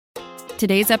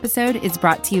Today's episode is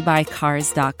brought to you by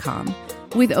Cars.com.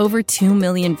 With over 2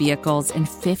 million vehicles and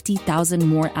 50,000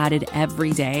 more added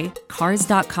every day,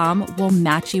 Cars.com will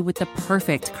match you with the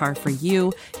perfect car for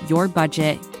you, your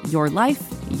budget, your life,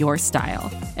 your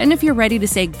style. And if you're ready to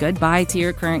say goodbye to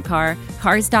your current car,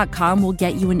 Cars.com will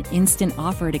get you an instant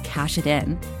offer to cash it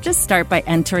in. Just start by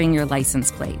entering your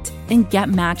license plate and get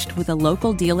matched with a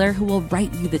local dealer who will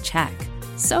write you the check.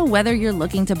 So whether you're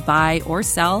looking to buy or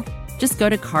sell, just go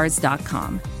to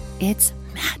Cars.com. It's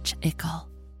magical.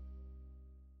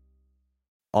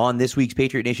 On this week's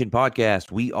Patriot Nation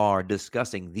podcast, we are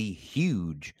discussing the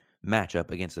huge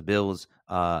matchup against the Bills.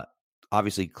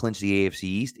 Obviously, clinch the AFC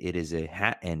East. It is a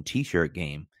hat and T-shirt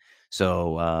game,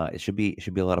 so it should be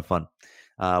a lot of fun.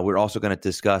 We're also going to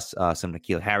discuss some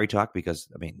N'Keal Harry talk because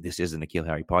this is a N'Keal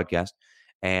Harry podcast,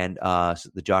 and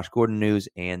the Josh Gordon news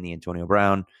and the Antonio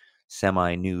Brown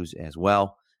semi news as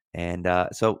well. And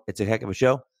so it's a heck of a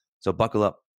show. So buckle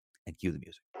up and cue the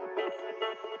music.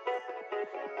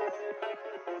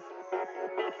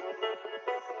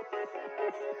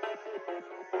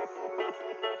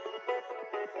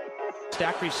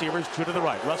 Stack receivers, two to the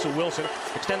right. Russell Wilson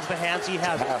extends the hands he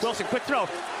has. Wilson, quick throw.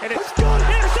 And it's intercepted!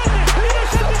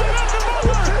 Intercepted by Malcolm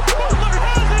Butler! Butler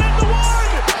has it at the one!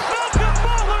 Malcolm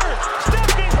Butler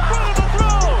stepping in front of the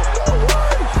throw!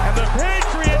 And the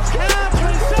Patriots have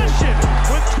possession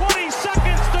with 20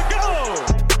 seconds to go!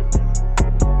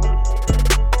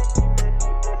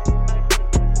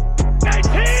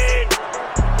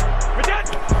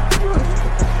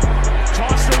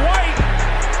 Toss to White.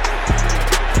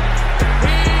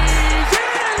 He's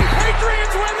in!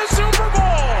 Patriots win the Super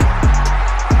Bowl!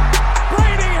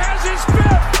 Brady has his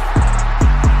fifth!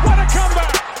 What a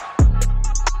comeback!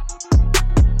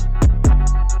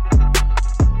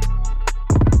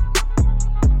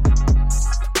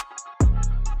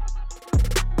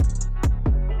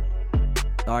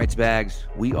 All right, Spags,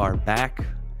 we are back.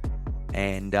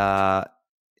 And I'll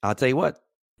tell you what,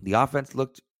 the offense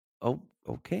looked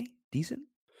okay, decent,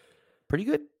 pretty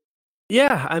good.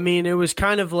 Yeah, it was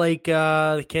kind of like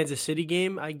the Kansas City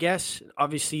game, I guess.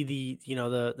 Obviously,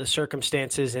 the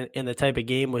circumstances and the type of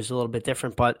game was a little bit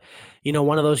different, but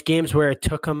one of those games where it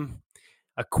took them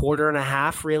a quarter and a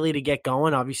half really to get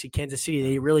going. Obviously, Kansas City,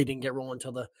 they really didn't get rolling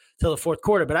till the fourth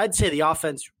quarter, but I'd say the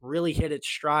offense really hit its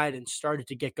stride and started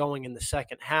to get going in the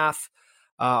second half.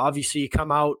 Obviously, you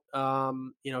come out,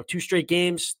 2 straight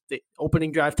games, the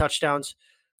opening drive touchdowns.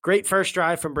 Great first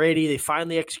drive from Brady. They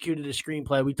finally executed a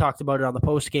screenplay. We talked about it on the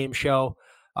post-game show.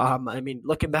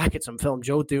 Looking back at some film,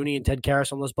 Joe Thuney and Ted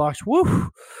Karras on those blocks,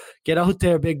 woo, get out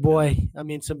there, big boy.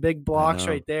 Some big blocks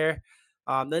right there.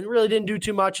 Then really didn't do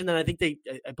too much. And then I think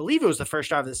I believe it was the first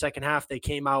drive of the second half, they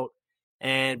came out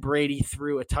and Brady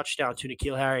threw a touchdown to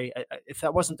N'Keal Harry. If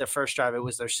that wasn't their first drive, it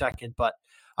was their second. But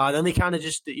then they kind of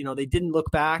just, they didn't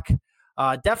look back.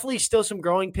 Definitely still some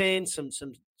growing pains, some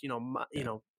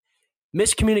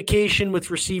miscommunication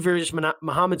with receivers.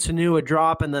 Mohamed Sanu, a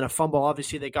drop, and then a fumble.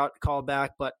 Obviously, they got called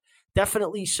back, but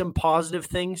definitely some positive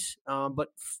things. But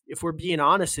if we're being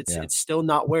honest, it's still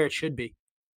not where it should be.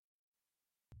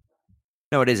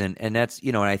 No, it isn't, and that's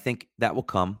and I think that will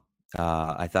come.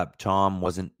 I thought Tom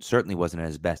certainly wasn't at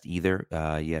his best either.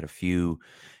 He had a few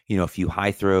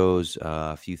high throws,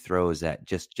 a few throws that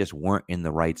just weren't in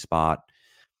the right spot.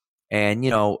 And,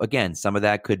 again, some of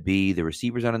that could be the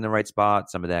receivers aren't in the right spot.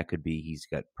 Some of that could be he's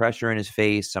got pressure in his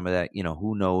face. Some of that,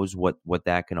 who knows what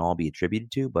that can all be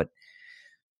attributed to. But,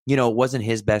 it wasn't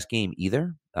his best game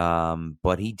either.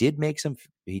 But he did make some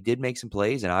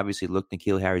plays and obviously looked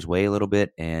N'Keal Harry's way a little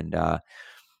bit. And,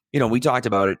 we talked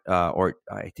about it, or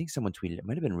I think someone tweeted, it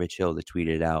might have been Rich Hill that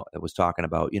tweeted it out, that was talking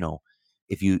about,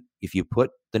 if you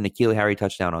put the N'Keal Harry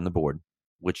touchdown on the board,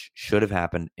 which should have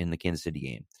happened in the Kansas City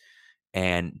game,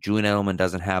 and Julian Edelman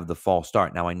doesn't have the false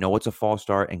start. Now, I know it's a false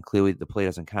start, and clearly the play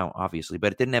doesn't count, obviously,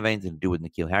 but it didn't have anything to do with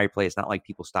N'Keal Harry play. It's not like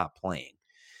people stopped playing.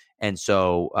 And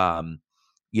so,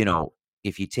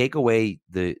 if you take away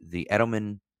the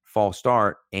Edelman false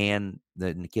start and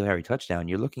the N'Keal Harry touchdown,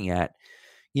 you're looking at,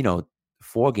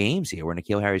 4 games here where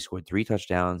N'Keal Harry scored 3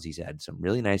 touchdowns. He's had some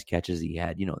really nice catches. He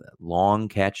had, that long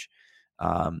catch.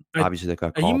 Obviously, that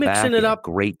got called back. It up?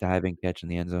 Great diving catch in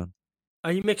the end zone.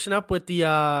 Are you mixing up with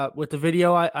the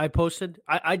video I posted?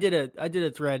 I did a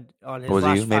thread on his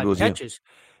last 5 catches.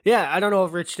 Yeah, I don't know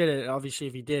if Rich did it. Obviously,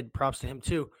 if he did, props to him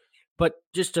too. But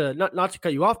just to not to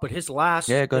cut you off, but his last,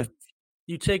 go ahead.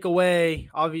 You take away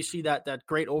obviously that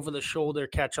great over the shoulder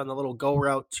catch on the little go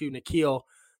route to N'Keal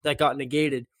that got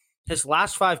negated. His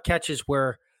last 5 catches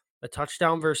were a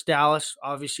touchdown versus Dallas.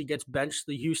 Obviously, gets benched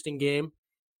the Houston game,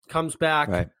 comes back.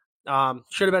 Right.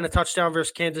 Should have been a touchdown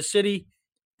versus Kansas City.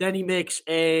 Then he makes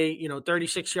a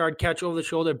 36-yard catch over the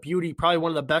shoulder. Beauty, probably one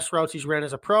of the best routes he's ran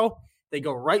as a pro. They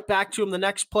go right back to him the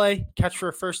next play, catch for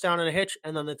a first down and a hitch,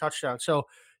 and then the touchdown. So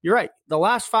you're right. The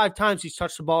last 5 times he's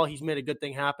touched the ball, he's made a good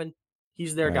thing happen.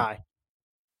 He's their guy.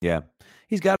 Yeah,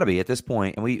 he's got to be at this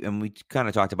point, and we kind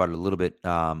of talked about it a little bit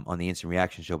on the Instant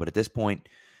Reaction show. But at this point,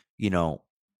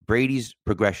 Brady's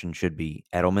progression should be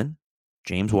Edelman,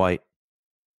 James White,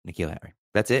 N'Keal Harry.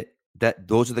 That's it.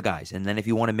 Those are the guys. And then if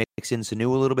you want to mix in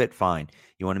Sanu a little bit, fine.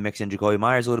 You want to mix in Jacoby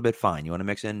Myers a little bit, fine. You want to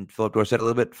mix in Philip Dorsett a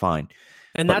little bit, fine.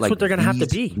 And that's what they're going to have to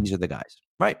be. These are the guys,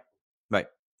 right?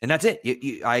 And that's it.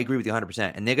 I agree with you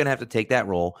 100%. And they're going to have to take that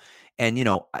role. And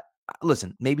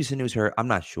listen, maybe Sanu's hurt. I'm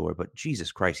not sure, but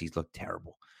Jesus Christ, he's looked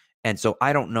terrible. And so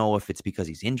I don't know if it's because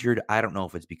he's injured. I don't know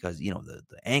if it's because, the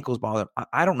ankles bother him.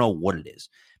 I don't know what it is.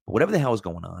 But whatever the hell is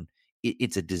going on,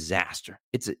 it's a disaster.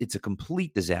 It's a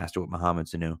complete disaster with Mohamed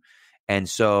Sanu. And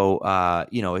so,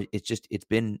 it's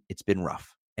been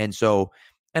rough. And so,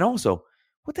 and also,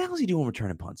 what the hell is he doing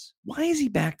returning punts? Why is he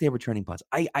back there returning punts?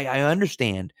 I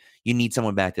understand you need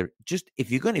someone back there. Just if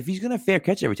he's gonna fair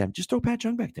catch every time, just throw Pat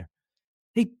Chung back there.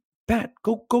 Hey, Pat,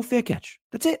 go fair catch.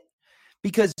 That's it.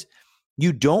 Because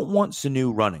you don't want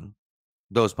Sanu running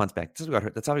those punts back.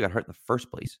 That's how he got hurt in the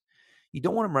first place. You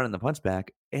don't want him running the punts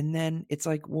back, and then it's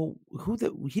like, well,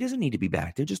 he doesn't need to be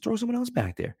back there. Just throw someone else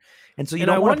back there. And so you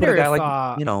don't want to put a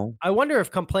guy I wonder if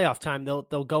come playoff time they'll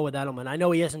go with Edelman. I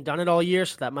know he hasn't done it all year,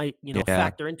 so that might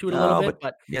factor into it a little bit.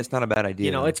 But yeah, it's not a bad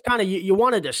idea. It's kind of you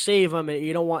wanted to save him.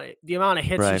 You don't want the amount of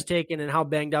hits he's taken and how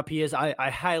banged up he is. I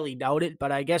highly doubt it.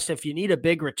 But I guess if you need a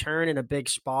big return in a big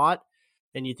spot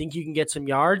and you think you can get some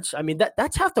yards, I mean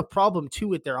that's half the problem too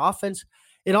with their offense.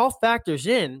 It all factors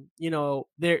in.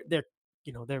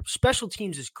 Their special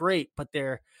teams is great, but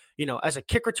they're, as a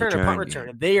kick return or punt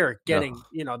return, they are getting,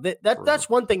 that's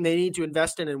one thing they need to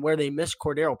invest in, and where they miss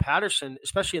Cordero Patterson,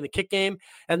 especially in the kick game,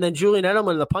 and then Julian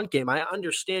Edelman in the punt game. I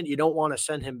understand you don't want to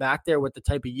send him back there with the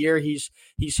type of year he's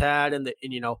had, and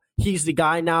he's the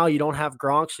guy now. You don't have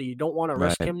Gronk, so you don't want to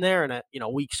risk him there in a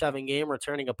week 7 game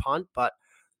returning a punt, but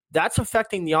that's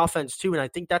affecting the offense too. And I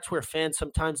think that's where fans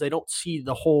sometimes they don't see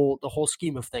the whole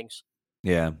scheme of things.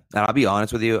 Yeah, and I'll be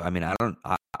honest with you. I mean,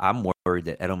 I'm worried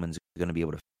that Edelman's going to be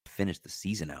able to finish the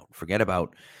season out. Forget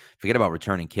about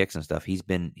returning kicks and stuff. He's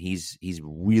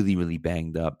really, really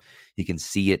banged up. You can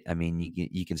see it. I mean,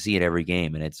 you can see it every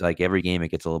game, and it's like every game it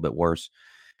gets a little bit worse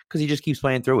because he just keeps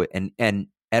playing through it. And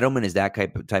Edelman is that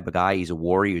type of guy. He's a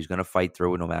warrior. He's going to fight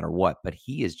through it no matter what. But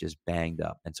he is just banged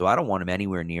up, and so I don't want him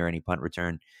anywhere near any punt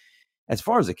return. As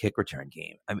far as the kick return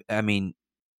game, I mean.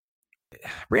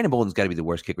 Brandon Bolden's got to be the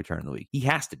worst kick return in the league. He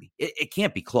has to be. It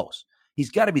can't be close. He's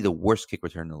got to be the worst kick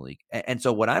return in the league. And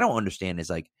so what I don't understand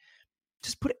is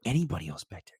just put anybody else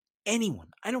back there. Anyone.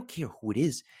 I don't care who it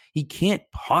is. He can't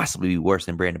possibly be worse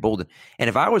than Brandon Bolden. And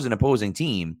if I was an opposing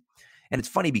team, and it's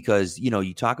funny because,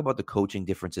 you talk about the coaching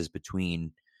differences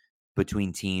between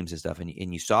teams and stuff, and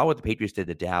you saw what the Patriots did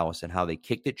to Dallas and how they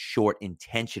kicked it short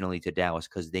intentionally to Dallas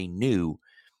because they knew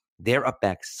their up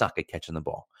backs suck at catching the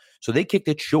ball. So they kicked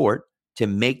it short to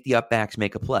make the up backs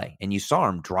make a play. And you saw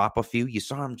him drop a few. You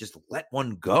saw him just let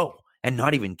one go and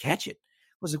not even catch it.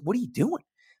 I was like, what are you doing?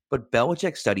 But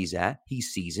Belichick studies that. He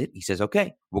sees it. He says,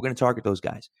 okay, we're going to target those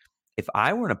guys. If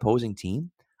I were an opposing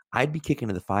team, I'd be kicking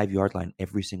to the 5-yard line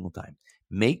every single time.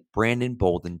 Make Brandon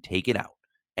Bolden take it out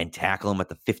and tackle him at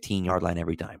the 15-yard line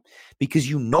every time. Because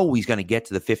he's going to get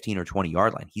to the 15 or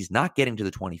 20-yard line. He's not getting to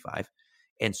the 25.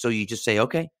 And so you just say,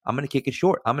 okay, I'm going to kick it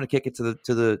short. I'm going to kick it to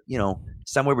the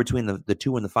somewhere between the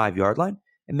 2 and the 5-yard line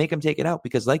and make them take it out.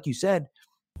 Because like you said,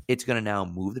 it's going to now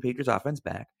move the Patriots offense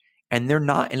back. And they're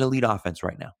not an elite offense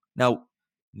right now. Now,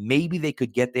 maybe they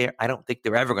could get there. I don't think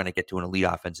they're ever going to get to an elite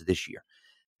offense this year.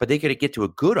 But they could get to a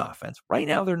good offense. Right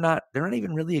now, they're not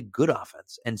even really a good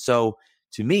offense. And so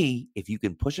to me, if you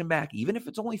can push them back, even if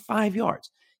it's only 5 yards,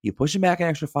 you push them back an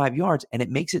extra 5 yards, and it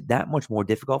makes it that much more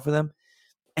difficult for them.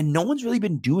 And no one's really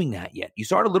been doing that yet. You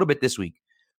saw it a little bit this week.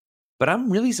 But I'm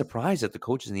really surprised that the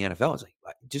coaches in the NFL is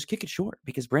like, just kick it short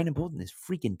because Brandon Bolden is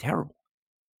freaking terrible.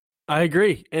 I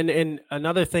agree. And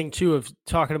another thing, too, of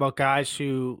talking about guys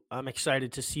who I'm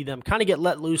excited to see them kind of get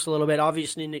let loose a little bit.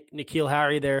 Obviously, N'Keal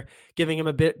Harry, they're giving him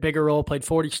a bit bigger role, played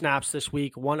 40 snaps this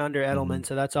week, 1 under Edelman,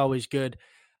 so that's always good.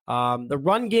 The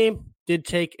run game did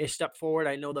take a step forward.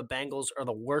 I know the Bengals are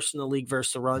the worst in the league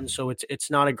versus the run, so it's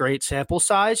not a great sample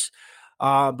size.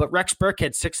 But Rex Burke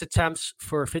had 6 attempts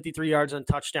for 53 yards and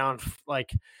touchdown.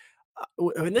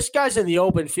 When this guy's in the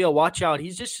open field, watch out.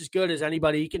 He's just as good as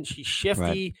anybody. He's shifty.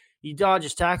 Right. He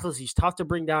dodges tackles. He's tough to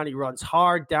bring down. He runs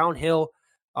hard downhill.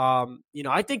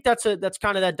 I think that's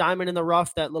kind of that diamond in the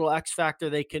rough, that little X factor.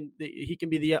 He can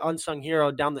be the unsung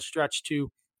hero down the stretch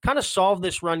to kind of solve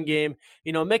this run game.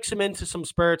 Mix him into some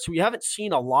spurts. We haven't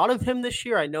seen a lot of him this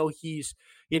year. I know he's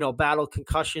battled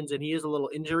concussions and he is a little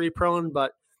injury prone,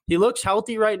 but he looks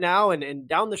healthy right now. And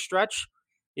down the stretch,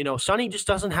 Sonny just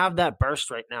doesn't have that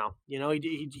burst right now.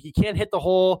 He can't hit the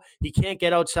hole. He can't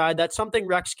get outside. That's something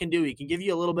Rex can do. He can give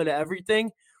you a little bit of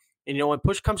everything. And when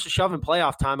push comes to shove in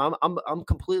playoff time, I'm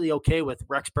completely okay with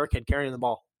Rex Burkhead carrying the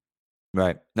ball.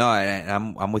 Right. No,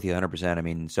 I'm with you 100%. I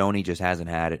mean, Sony just hasn't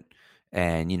had it,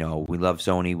 and we love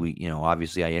Sony. We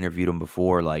obviously I interviewed him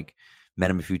before, like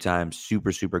met him a few times.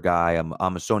 Super guy. I'm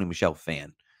a Sony Michel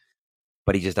fan,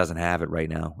 but he just doesn't have it right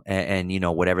now. And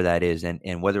whatever that is,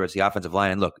 and whether it's the offensive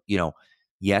line. And look,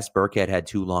 yes, Burkhead had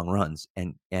 2 long runs,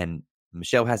 and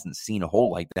Michel hasn't seen a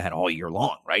hole like that all year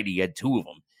long, right? He had 2 of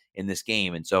them in this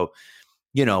game. And so,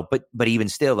 but even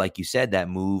still, like you said, that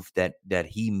move that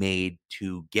he made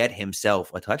to get himself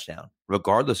a touchdown,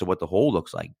 regardless of what the hole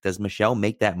looks like, does Michel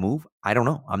make that move? I don't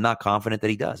know. I'm not confident that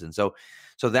he does. And so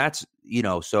that's,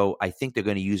 so I think they're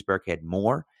going to use Burkhead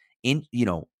more in,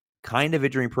 kind of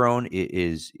injury prone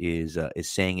is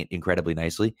saying it incredibly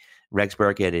nicely. Rex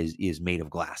Burkhead is made of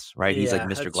glass, right? He's like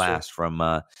Mr. Glass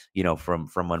true.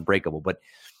 from Unbreakable. But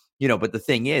the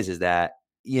thing is that,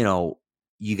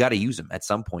 you got to use them at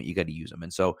some point. You got to use them.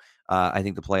 And so I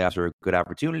think the playoffs are a good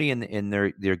opportunity, and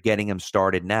they're getting them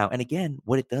started now. And again,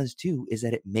 what it does too is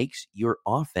that it makes your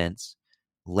offense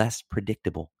less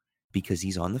predictable because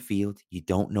he's on the field. You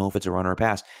don't know if it's a run or a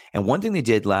pass. And one thing they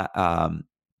did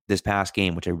this past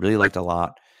game, which I really liked a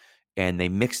lot, and they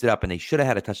mixed it up, and they should have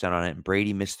had a touchdown on it, and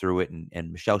Brady missed through it,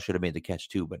 and Michel should have made the catch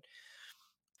too. But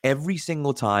every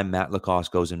single time Matt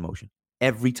Lacoste goes in motion,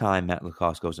 it's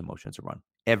a run.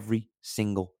 Every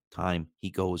single time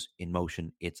he goes in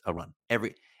motion, it's a run.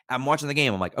 I'm watching the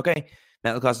game. I'm like, okay,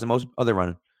 Matt Lacoste is in motion. Oh, they're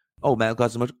running. Oh, Matt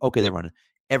Lacoste is in motion. Okay, they're running.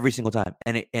 Every single time.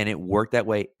 And it worked that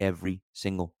way every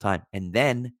single time. And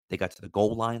then they got to the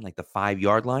goal line, like the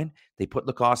 5-yard line. They put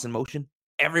Lacoste in motion.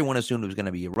 Everyone assumed it was going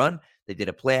to be a run. They did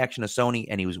a play action to Sony,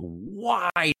 and he was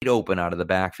wide open out of the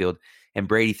backfield. And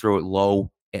Brady threw it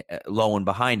low and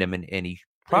behind him, and he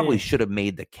probably should have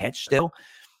made the catch still.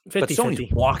 50, but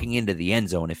Sony's walking into the end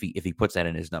zone if he puts that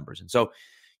in his numbers. And so,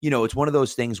 it's one of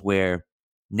those things where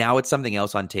now it's something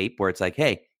else on tape where it's like,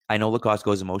 hey, I know Lacoste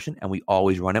goes in motion, and we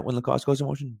always run it when Lacoste goes in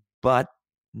motion, but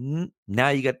now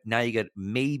you got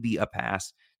maybe a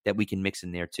pass that we can mix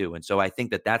in there too. And so I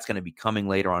think that's going to be coming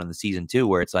later on in the season too,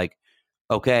 where it's like,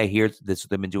 okay, here's this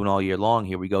they've been doing all year long.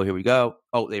 Here we go.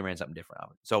 Oh, they ran something different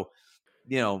out. So,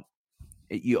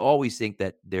 you always think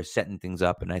that they're setting things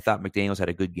up. And I thought McDaniels had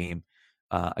a good game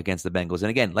against the Bengals. And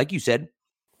again, like you said,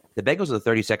 the Bengals are the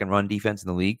 32nd run defense in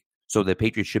the league, so the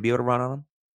Patriots should be able to run on them.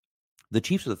 The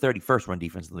Chiefs are the 31st run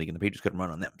defense in the league, and the Patriots couldn't run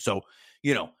on them. So,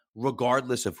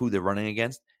 regardless of who they're running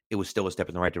against, it was still a step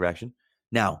in the right direction.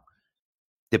 Now,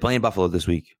 they're playing Buffalo this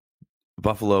week.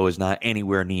 Buffalo is not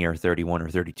anywhere near 31 or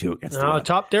 32 against the run.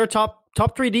 They're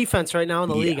top 3 defense right now in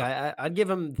the league. I'd give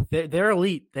them. They're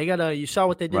elite. They got you saw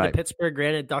what they did to Pittsburgh.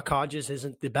 Granted, Duck Hodges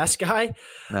isn't the best guy.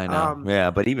 I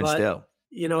know. But still.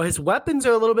 His weapons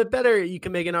are a little bit better. You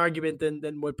can make an argument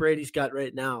than what Brady's got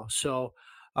right now. So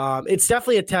it's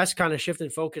definitely a test, kind of shifting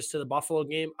focus to the Buffalo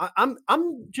game. I'm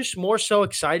just more so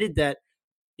excited that,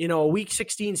 a week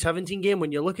 16, 17 game,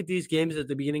 when you look at these games at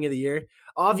the beginning of the year,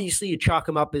 obviously you chalk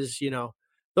them up as,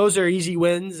 those are easy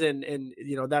wins. And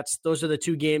those are the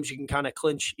 2 games you can kind of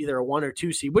clinch either a 1 or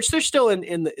 2 seed, which they're still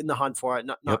in the hunt for it.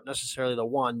 Not necessarily the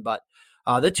 1, but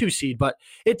the 2 seed. But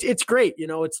it's great.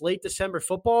 It's late December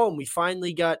football, and we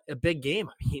finally got a big game.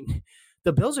 I mean,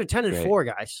 the Bills are 10-4,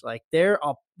 guys. Like they're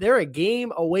a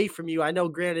game away from you. I know,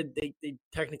 granted, they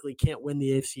technically can't win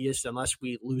the AFC East unless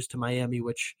we lose to Miami,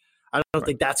 which I don't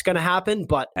think that's going to happen.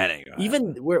 But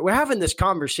even we're having this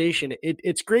conversation.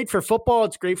 It's great for football.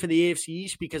 It's great for the AFC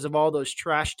East because of all those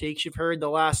trash takes you've heard the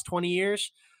last 20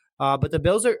 years. But the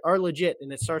Bills are legit,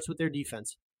 and it starts with their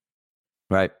defense.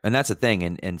 Right. And that's the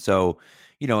thing. And so,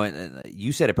 and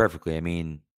you said it perfectly. I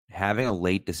mean, having a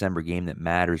late December game that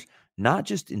matters, not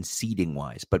just in seeding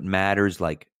wise, but matters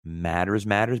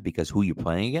because who you're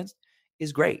playing against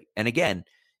is great. And again,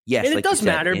 yes. And it does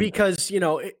matter because,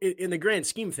 in the grand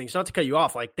scheme of things, not to cut you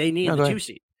off, like they need the 2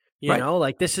 seed. You know,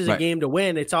 like this is a game to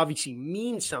win. It's obviously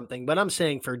means something, but I'm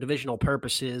saying for divisional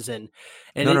purposes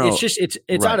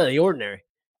it's out of the ordinary.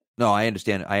 No, I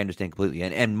understand. I understand completely.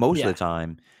 And most of the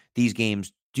time, these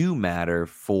games do matter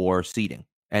for seeding.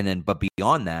 And then, but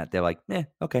beyond that, they're like,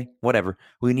 okay, whatever.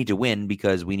 We need to win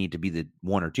because we need to be the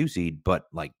 1 or 2 seed, but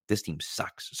like this team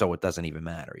sucks. So it doesn't even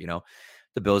matter,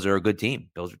 the Bills are a good team.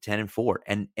 Bills are 10-4,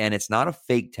 and it's not a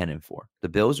fake 10-4. The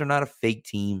Bills are not a fake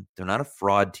team. They're not a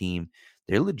fraud team.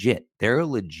 They're legit. They're a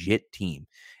legit team,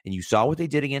 and you saw what they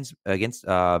did against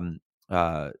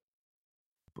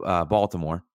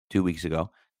Baltimore 2 weeks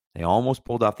ago. They almost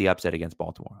pulled off the upset against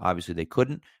Baltimore. Obviously, they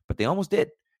couldn't, but they almost did.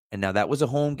 And now that was a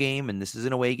home game, and this is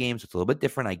an away game, so it's a little bit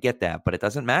different. I get that, but it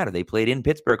doesn't matter. They played in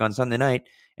Pittsburgh on Sunday night,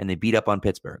 and they beat up on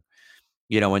Pittsburgh.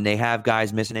 And they have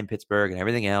guys missing in Pittsburgh and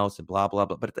everything else and blah, blah,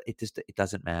 blah. But it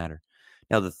doesn't matter.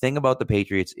 Now, the thing about the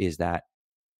Patriots is that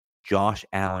Josh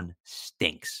Allen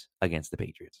stinks against the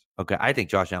Patriots. Okay, I think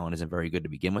Josh Allen isn't very good to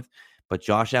begin with, but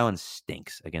Josh Allen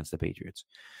stinks against the Patriots.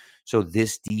 So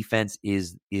this defense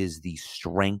is the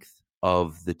strength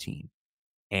of the team.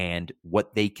 And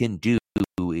what they can do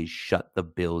is shut the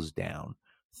Bills down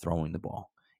throwing the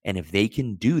ball. And if they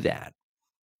can do that,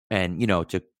 and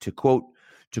to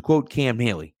quote Cam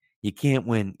Haley, you can't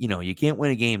win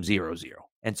a game 0-0.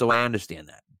 And so I understand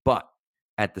that. But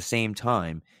at the same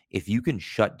time, if you can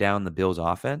shut down the Bills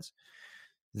offense,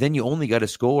 then you only got to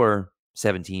score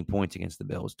 17 points against the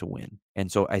Bills to win.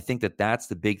 And so I think that that's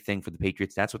the big thing for the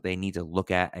Patriots. That's what they need to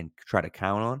look at and try to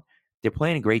count on. They're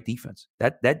playing a great defense.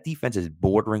 That defense is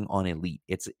bordering on elite.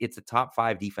 It's a top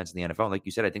 5 defense in the NFL. Like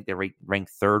you said, I think they're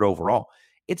ranked 3rd overall.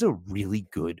 It's a really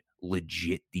good,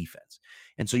 legit defense.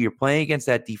 And so you're playing against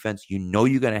that defense. You're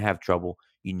going to have trouble.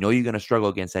 You're going to struggle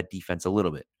against that defense a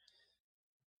little bit.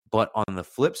 But on the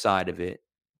flip side of it,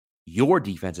 your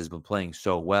defense has been playing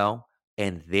so well,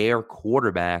 and their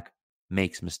quarterback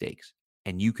makes mistakes.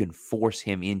 And you can force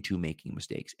him into making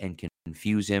mistakes and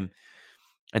confuse him.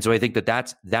 And so I think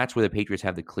that's where the Patriots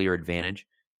have the clear advantage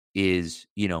is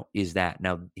that.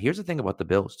 Now, here's the thing about the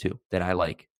Bills, too, that I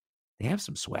like. They have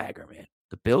some swagger, man.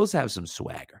 The Bills have some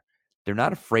swagger. They're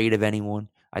not afraid of anyone.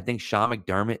 I think Sean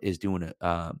McDermott is doing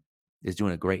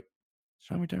a great.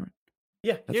 Sean McDermott?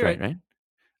 Yeah, that's you're right?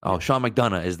 Oh, Sean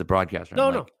McDonough is the broadcaster.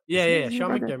 No. Yeah.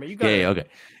 Sean McDermott. You got it. Yeah, okay.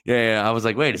 Yeah. I was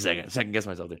like, wait a second guess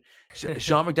myself there.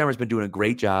 Sean McDermott's been doing a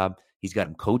great job. He's got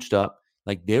him coached up.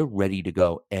 Like, they're ready to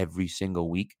go every single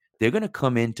week. They're going to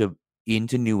come into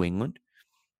New England,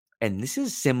 and this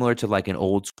is similar to like an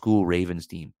old school Ravens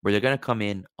team where they're going to come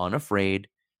in unafraid,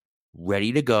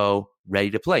 ready to go, ready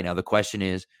to play. Now, the question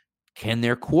is, can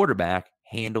their quarterback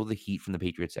handle the heat from the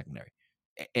Patriots secondary,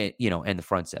 and the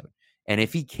front seven? And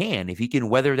if he can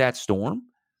weather that storm,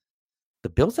 the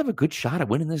Bills have a good shot at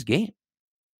winning this game.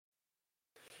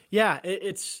 Yeah,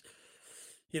 it's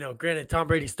granted, Tom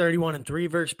Brady's 31-3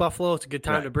 versus Buffalo. It's a good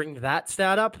time to bring that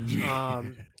stat up.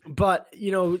 But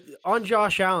on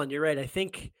Josh Allen, you're right. I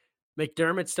think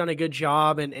McDermott's done a good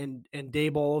job, and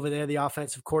Daboll over there, the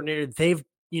offensive coordinator, they've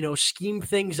schemed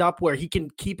things up where he can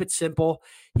keep it simple.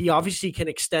 He obviously can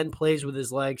extend plays with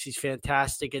his legs. He's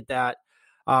fantastic at that.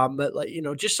 But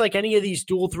just like any of these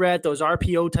dual threat, those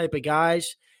RPO type of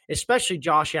guys, especially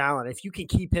Josh Allen, if you can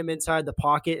keep him inside the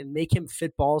pocket and make him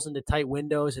fit balls into tight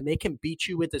windows and make him beat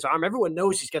you with his arm, everyone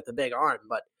knows he's got the big arm,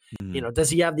 but does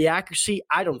he have the accuracy?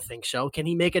 I don't think so. Can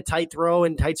he make a tight throw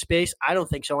in tight space? I don't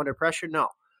think so. Under pressure? No.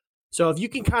 So if you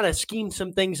can kind of scheme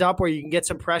some things up where you can get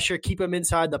some pressure, keep him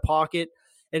inside the pocket,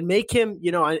 and make him,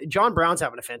 John Brown's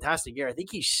having a fantastic year. I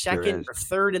think he's second or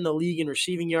third in the league in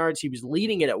receiving yards. He was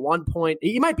leading it at one point.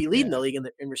 He might be leading the league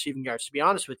in receiving yards, to be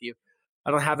honest with you. I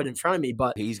don't have it in front of me,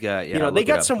 but he's got, they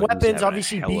got some weapons.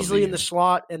 Obviously, Beasley in the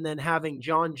slot, and then having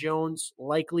John Jones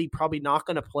probably not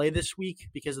going to play this week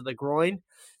because of the groin.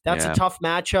 That's a tough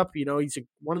matchup. He's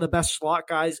one of the best slot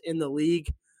guys in the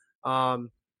league.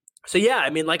 So yeah, I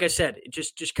mean, like I said,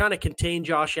 just kind of contain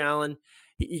Josh Allen.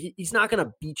 He's not going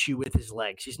to beat you with his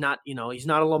legs. He's not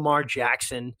a Lamar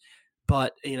Jackson,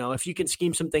 but if you can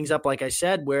scheme some things up, like I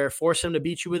said, where force him to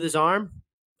beat you with his arm,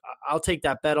 I'll take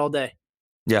that bet all day.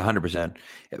 Yeah, 100%.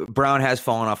 Brown has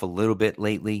fallen off a little bit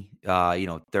lately.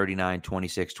 39,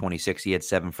 26, 26. He had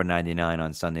 7 for 99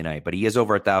 on Sunday night, but he has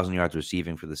over 1,000 yards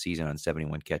receiving for the season on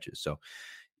 71 catches. So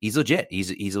he's legit.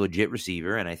 He's a legit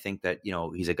receiver, and I think that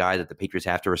he's a guy that the Patriots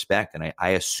have to respect. And I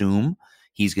assume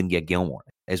he's going to get Gilmore,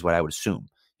 is what I would assume.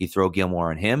 You throw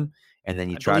Gilmore on him, and then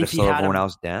you try to slow everyone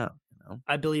else down.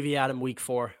 I believe he had him week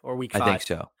 4 or week 5. I think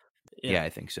so. Yeah, I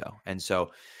think so. And so,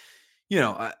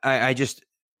 I just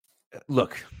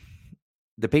look.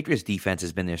 The Patriots defense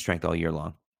has been their strength all year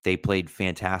long. They played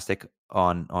fantastic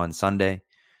on Sunday.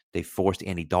 They forced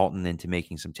Andy Dalton into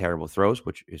making some terrible throws,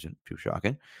 which isn't too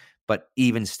shocking. But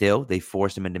even still, they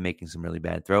forced him into making some really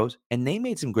bad throws, and they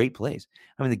made some great plays.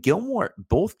 I mean,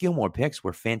 both Gilmore picks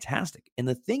were fantastic. And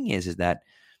the thing is that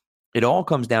it all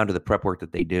comes down to the prep work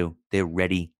that they do. They're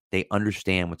ready. They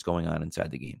understand what's going on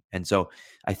inside the game. And so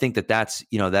I think that's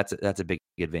a big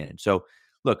advantage. So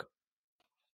look,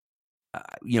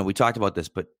 we talked about this,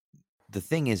 but the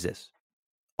thing is this.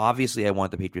 Obviously, I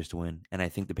want the Patriots to win, and I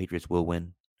think the Patriots will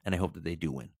win, and I hope that they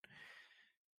do win.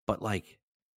 But, like,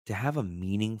 to have a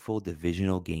meaningful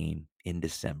divisional game in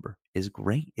December is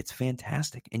great. It's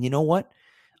fantastic. And you know what?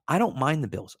 I don't mind the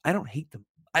Bills. I don't hate them.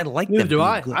 I like Neither them do being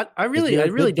I. good. I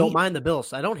really don't mind the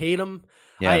Bills. I don't hate them.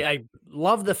 Yeah. I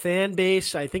love the fan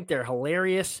base. I think they're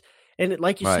hilarious. And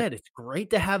like you said, it's great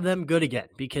to have them good again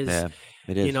because,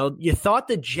 it is. You thought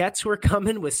the Jets were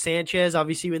coming with Sanchez,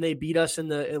 obviously, when they beat us in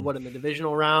the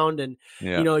divisional round. And,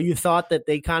 you thought that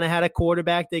they kind of had a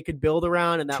quarterback they could build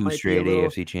around. And that 2 might straight be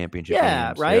AFC championship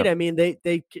games. Right. Yep. I mean,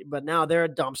 but now they're a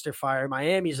dumpster fire.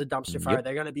 Miami's a dumpster fire.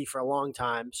 They're going to be for a long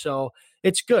time. So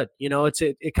it's good.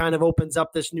 It kind of opens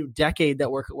up this new decade that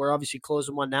we're obviously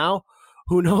closing one now.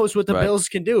 Who knows what the Bills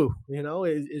can do?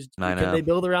 Can they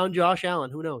build around Josh Allen?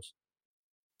 Who knows?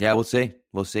 Yeah, we'll see.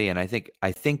 We'll see. And I think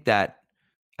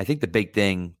the big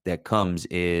thing that comes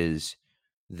is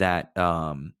that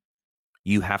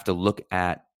you have to look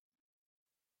at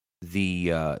the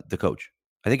coach.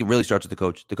 I think it really starts with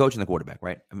the coach and the quarterback,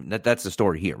 right? I mean, that's the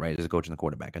story here, right? There's a coach and the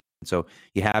quarterback. And so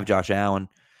you have Josh Allen,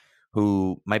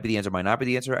 who might be the answer, might not be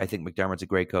the answer. I think McDermott's a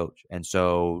great coach. And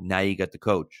so now you got the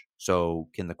coach. So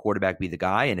can the quarterback be the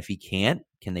guy? And if he can't,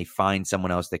 can they find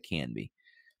someone else that can be?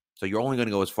 So you're only going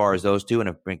to go as far as those two. And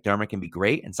if McDermott can be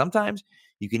great, and sometimes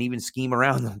you can even scheme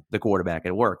around the quarterback.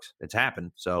 It works. It's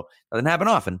happened. So it doesn't happen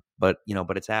often, but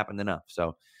it's happened enough.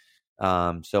 So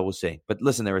we'll see. But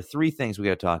listen, there are 3 things we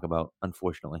got to talk about,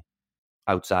 unfortunately,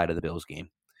 outside of the Bills game.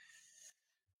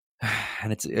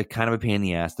 And it's kind of a pain in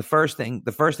the ass. The first thing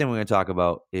we're going to talk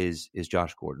about is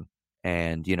Josh Gordon.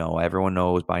 And, everyone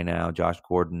knows by now, Josh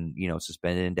Gordon,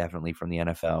 suspended indefinitely from the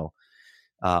NFL.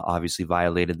 Obviously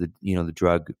violated the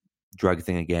drug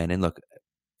thing again. And look,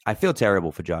 I feel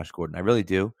terrible for Josh Gordon. I really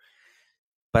do.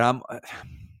 But I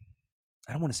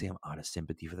don't want to say I'm out of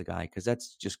sympathy for the guy because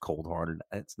that's just cold-hearted.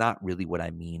 It's not really what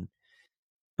I mean.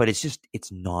 But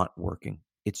it's not working.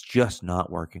 It's just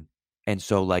not working. And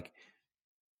so, like,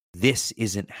 this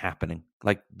isn't happening.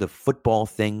 Like, the football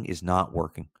thing is not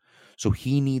working. So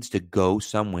he needs to go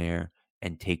somewhere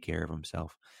and take care of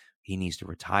himself. He needs to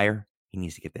retire. He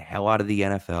needs to get the hell out of the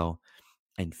NFL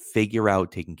and figure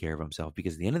out taking care of himself.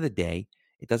 Because at the end of the day,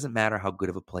 it doesn't matter how good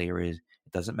of a player is.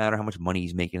 It doesn't matter how much money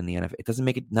he's making in the NFL. It doesn't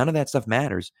make it. None of that stuff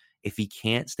matters if he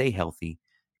can't stay healthy.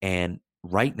 And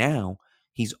right now,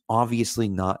 he's obviously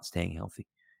not staying healthy.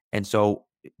 And so,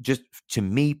 just to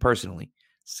me personally,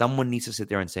 someone needs to sit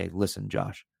there and say, listen,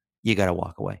 Josh, you got to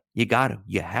walk away. You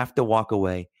have to walk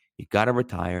away. You got to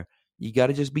retire. You got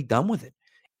to just be done with it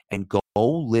and go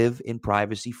live in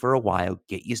privacy for a while,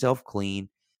 get yourself clean,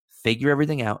 figure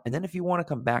everything out. And then if you want to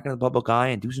come back into the public eye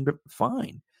and do some,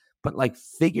 fine. But, like,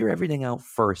 figure everything out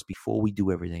first before we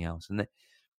do everything else. And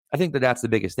I think that's the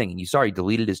biggest thing. And you saw he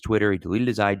deleted his Twitter. He deleted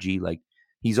his IG. Like,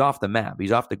 he's off the map.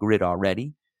 He's off the grid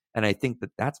already. And I think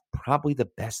that's probably the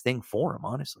best thing for him,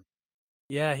 honestly.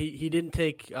 Yeah, he didn't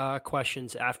take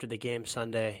questions after the game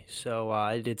Sunday. So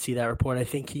I did see that report. I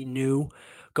think he knew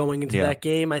going into that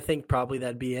game. I think probably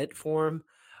that'd be it for him.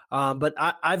 But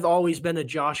I've always been a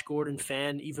Josh Gordon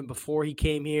fan, even before he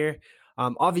came here.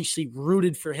 Obviously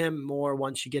rooted for him more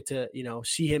once you get to,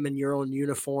 see him in your own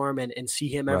uniform and see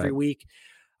him every week.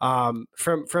 From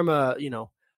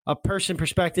a person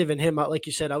perspective and him, like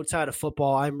you said, outside of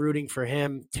football, I'm rooting for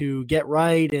him to get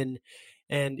right.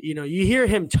 And you hear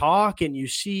him talk and you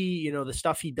see, the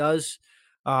stuff he does.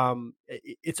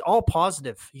 It's all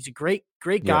positive. He's a great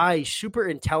guy. He's super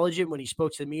intelligent when he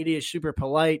spoke to the media, he's super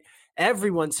polite.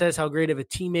 Everyone says how great of a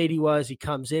teammate he was. He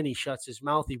comes in, he shuts his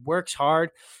mouth, he works hard.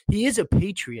 He is a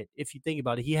patriot. If you think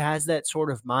about it, he has that sort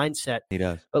of mindset. He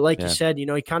does. But like you said,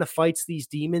 he kind of fights these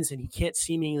demons and he can't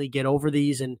seemingly get over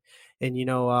these. And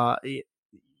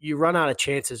you run out of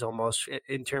chances almost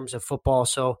in terms of football.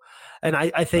 So, and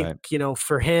I think,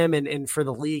 for him and for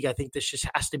the league, I think this just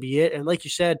has to be it. And like you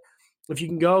said, if you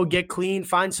can go get clean,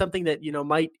 find something that,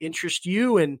 might interest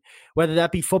you, and whether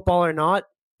that be football or not,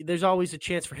 there's always a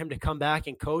chance for him to come back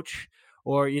and coach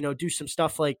or, do some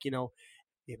stuff like,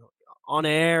 on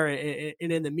air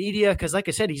and in the media. Cause like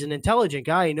I said, he's an intelligent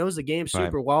guy. He knows the game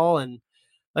super well. And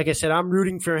like I said, I'm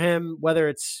rooting for him, whether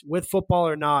it's with football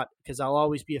or not, because I'll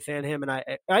always be a fan of him. And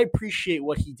I appreciate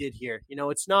what he did here.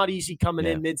 It's not easy coming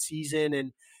in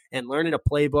midseason and learning a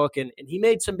playbook. And he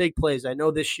made some big plays. I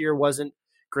know this year wasn't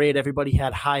great. Everybody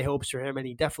had high hopes for him, and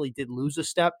he definitely did lose a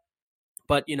step.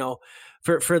 But,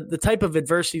 for the type of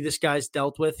adversity this guy's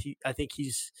dealt with, I think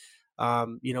he's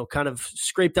kind of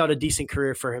scraped out a decent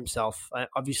career for himself.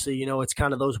 Obviously, it's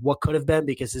kind of those what could have been,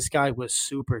 because this guy was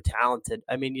super talented.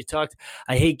 I mean,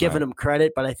 I hate giving him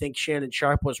credit, but I think Shannon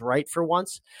Sharp was right for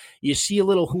once. You see a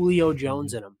little Julio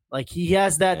Jones in him. Like, he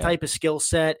has that type of skill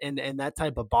set and that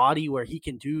type of body where he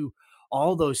can do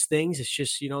all those things. It's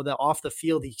just, that off the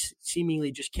field, he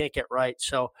seemingly just can't get right.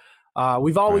 So,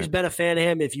 we've always been a fan of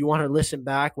him. If you want to listen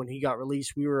back when he got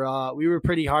released, we were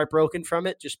pretty heartbroken from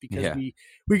it, just because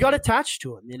we got attached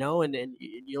to him, and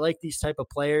you like these type of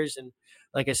players. And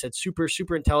like I said, super,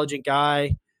 super intelligent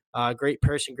guy, great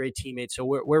person, great teammate. So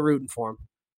we're rooting for him.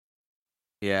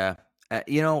 Yeah.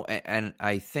 And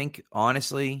I think,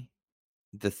 honestly,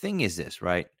 the thing is this,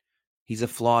 right? He's a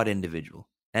flawed individual.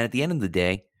 And at the end of the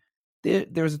day,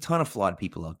 there's a ton of flawed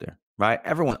people out there, right?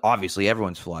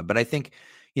 Everyone's flawed. But I think,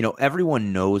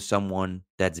 everyone knows someone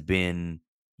that's been,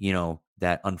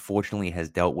 that unfortunately has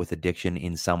dealt with addiction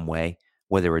in some way,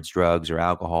 whether it's drugs or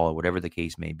alcohol or whatever the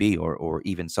case may be, or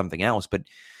even something else. But,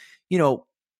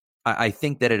 I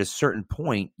think that at a certain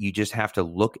point, you just have to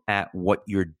look at what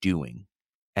you're doing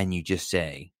and you just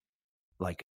say,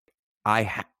 like,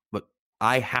 I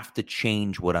have to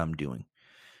change what I'm doing.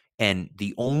 And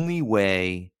the only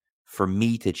way for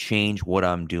me to change what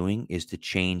I'm doing is to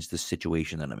change the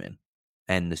situation that I'm in.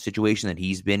 And the situation that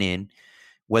he's been in,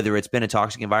 whether it's been a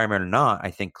toxic environment or not,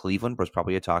 I think Cleveland was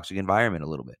probably a toxic environment a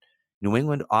little bit. New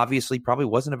England obviously probably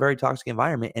wasn't a very toxic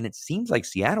environment, and it seems like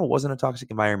Seattle wasn't a toxic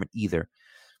environment either.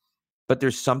 But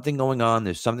there's something going on.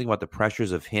 There's something about the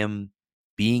pressures of him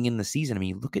being in the season. I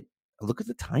mean, look at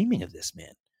the timing of this,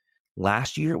 man.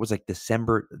 Last year, it was like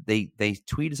December. They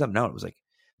tweeted something out. It was like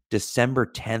December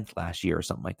 10th last year or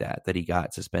something like that he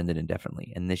got suspended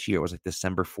indefinitely. And this year it was like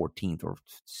December 14th or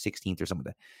 16th or something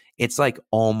like that. It's like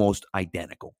almost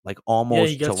identical, like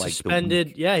almost he got to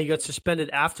suspended. like he got suspended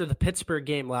after the Pittsburgh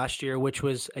game last year, which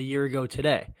was a year ago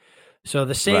today. So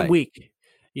the same week,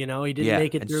 he didn't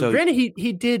make it through. So, granted,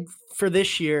 he did for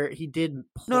this year. He did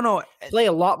play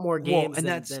a lot more games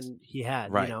than he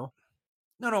had, No,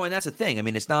 and that's the thing. I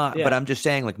mean, it's not, but I'm just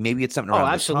saying, like, maybe it's something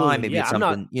around the time. Maybe it's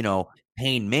something,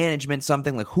 pain management,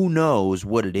 something, like, who knows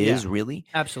what it is, really.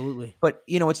 Absolutely. But,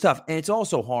 it's tough. And it's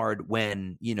also hard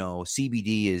when,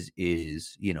 CBD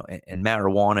is and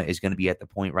marijuana is going to be at the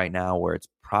point right now where it's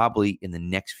probably in the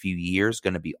next few years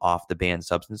going to be off the banned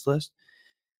substance list.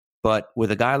 But with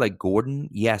a guy like Gordon,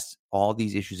 yes, all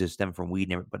these issues that stem from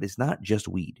weed, but it's not just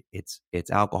weed. It's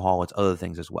alcohol. It's other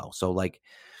things as well. So, like,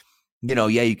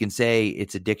 you can say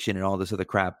it's addiction and all this other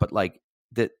crap, but like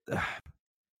that,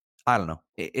 I don't know.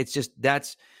 It's just,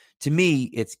 to me,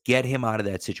 it's get him out of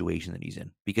that situation that he's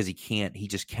in, because he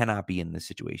just cannot be in this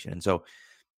situation. And so,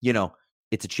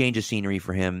 it's a change of scenery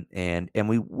for him. And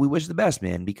we wish the best,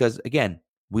 man, because again,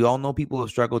 we all know people who have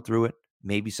struggled through it.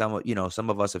 Maybe some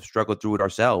of us have struggled through it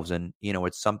ourselves. And,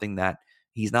 it's something that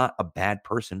he's not a bad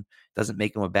person. Doesn't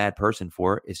make him a bad person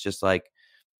for it. It's just like,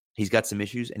 he's got some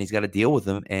issues and he's got to deal with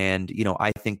them. And,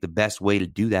 I think the best way to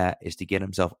do that is to get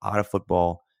himself out of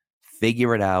football,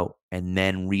 figure it out, and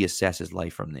then reassess his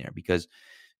life from there, because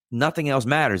nothing else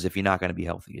matters if you're not going to be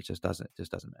healthy. It just doesn't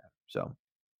matter. So,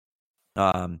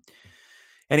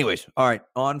 anyways, all right.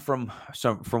 On from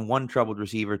one troubled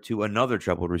receiver to another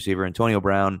troubled receiver, Antonio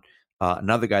Brown,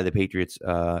 another guy the Patriots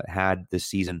had this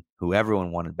season who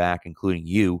everyone wanted back, including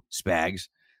you, Spags.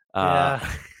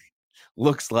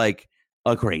 Looks like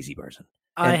a crazy person.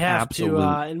 I have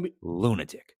to,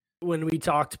 lunatic. When we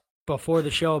talked before the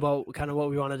show about kind of what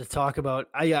we wanted to talk about,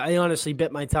 I honestly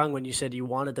bit my tongue when you said you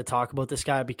wanted to talk about this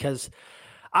guy, because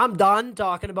I'm done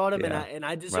talking about him, and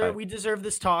I deserve we deserve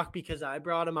this talk because I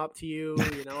brought him up to you.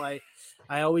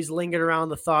 I always lingered around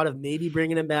the thought of maybe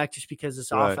bringing him back just because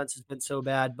this offense has been so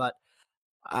bad, but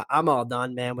I'm all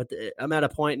done, man. I'm at a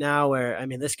point now where, I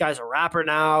mean, this guy's a rapper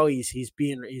now. He's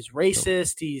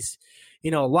racist. He's,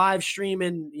 live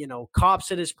streaming,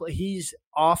 cops at his place. He's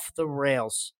off the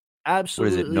rails.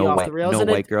 Absolutely off the rails. No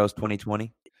white girls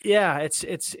 2020. Yeah,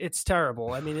 it's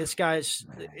terrible. I mean, this guy's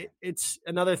it's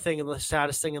another thing. The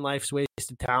saddest thing in life is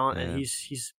wasted talent, and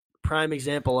he's prime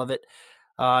example of it.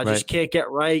 Just can't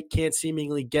get right. Can't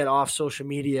seemingly get off social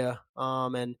media.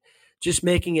 And just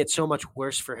making it so much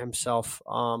worse for himself.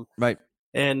 And,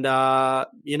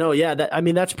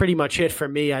 that's pretty much it for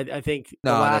me. I think he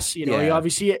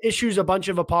obviously issues a bunch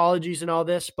of apologies and all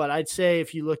this, but I'd say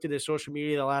if you looked at his social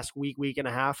media the last week and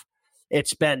a half,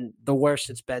 it's been the worst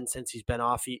it's been since he's been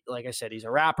off. Like I said, he's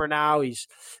a rapper now. He's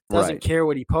doesn't care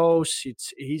what he posts.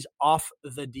 He's off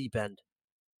the deep end.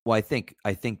 Well, I think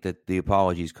that the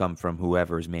apologies come from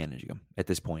whoever is managing him at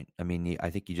this point. I mean, I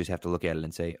think you just have to look at it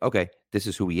and say, okay, this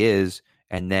is who he is,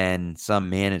 and then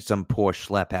some poor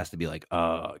schlep has to be like,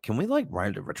 can we like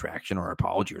write a retraction or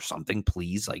apology or something,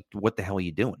 please? Like, what the hell are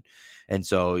you doing? And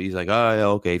so he's like, oh, yeah,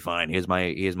 okay, fine. Here's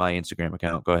my Instagram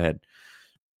account. Go ahead.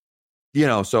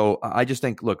 So I just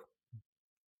think, look,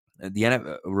 the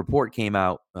NFL report came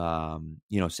out,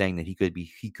 saying that he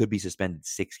could be suspended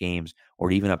 6 games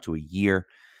or even up to a year.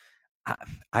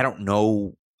 I don't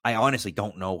know. I honestly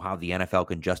don't know how the NFL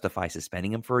can justify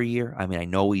suspending him for a year. I mean, I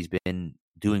know he's been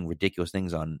doing ridiculous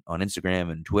things on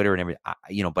Instagram and Twitter and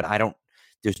everything, but I don't.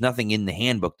 There's nothing in the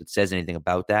handbook that says anything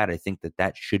about that. I think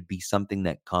that should be something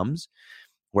that comes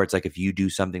where it's like if you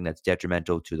do something that's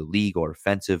detrimental to the league or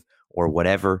offensive or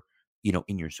whatever,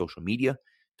 in your social media,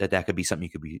 that could be something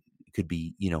you could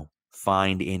be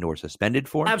fined and or suspended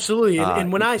for. Absolutely.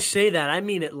 And when I say that, I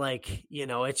mean it like,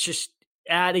 it's just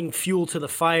adding fuel to the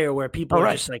fire where people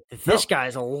are just like, this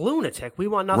guy's a lunatic. We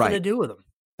want nothing to do with him.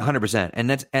 100%.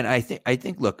 And I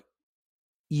think, look,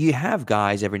 you have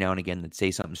guys every now and again that say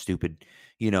something stupid,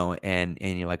 and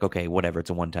you're like, okay, whatever.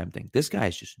 It's a one-time thing. This guy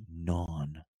is just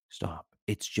non-stop.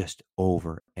 It's just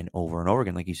over and over and over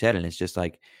again, like you said. And it's just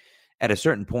like, at a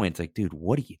certain point, it's like, dude,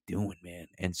 what are you doing, man?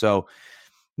 And so,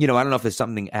 I don't know if there's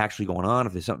something actually going on,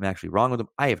 if there's something actually wrong with him.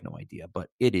 I have no idea, but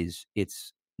it's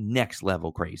next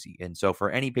level crazy. And so for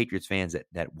any Patriots fans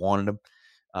that wanted him,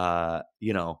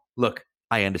 look,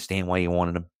 I understand why you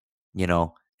wanted him,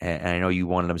 and I know you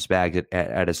wanted him spagged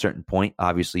at a certain point.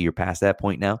 Obviously, you're past that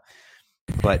point now.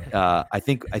 But I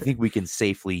think we can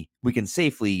safely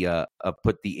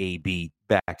put the AB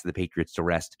back to the Patriots to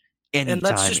rest anytime and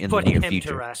let's just in put the near him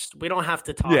future. To rest. We don't have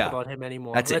to talk about him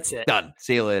anymore. That's it. Done.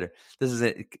 See you later. This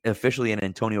is officially an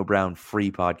Antonio Brown free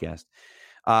podcast.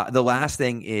 The last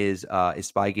thing is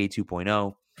SpyGate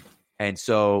 2.0. And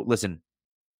so, listen,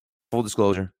 full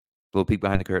disclosure, a little peek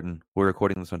behind the curtain. We're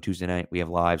recording this on Tuesday night. We have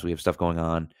lives. We have stuff going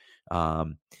on.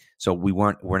 So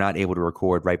we're not able to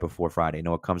record right before Friday.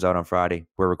 No, it comes out on Friday.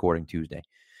 We're recording Tuesday.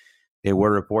 There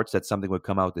were reports that something would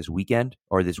come out this weekend,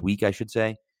 or this week, I should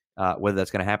say. Whether that's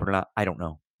going to happen or not, I don't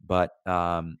know. But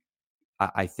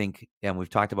I think, and we've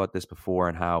talked about this before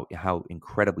and how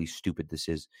incredibly stupid this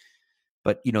is.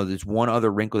 But, there's one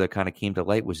other wrinkle that kind of came to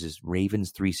light was this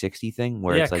Ravens 360 thing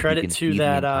where it's like you can see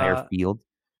the entire field.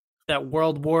 That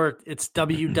World War, it's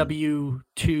WW2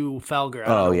 Felger.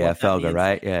 Oh, yeah, Felger,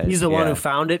 right? Yeah, he's the one who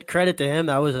found it. Credit to him.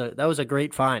 That was a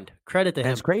great find. Credit to him.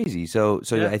 That's crazy. So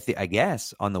yeah. I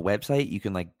guess on the website you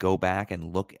can like go back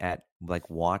and look at like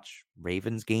watch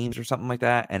Ravens games or something like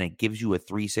that, and it gives you a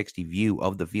 360 view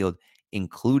of the field,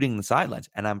 including the sidelines.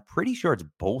 And I'm pretty sure it's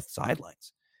both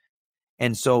sidelines.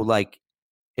 And so, like,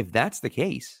 if that's the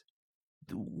case,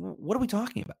 what are we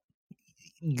talking about?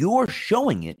 You're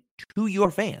showing it to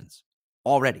your fans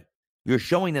already. You're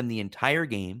showing them the entire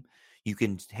game. You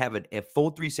can have a full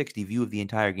 360 view of the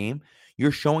entire game.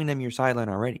 You're showing them your sideline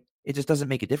already. It just doesn't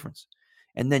make a difference.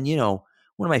 And then,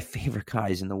 one of my favorite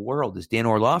guys in the world is Dan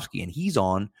Orlovsky, and he's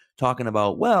on talking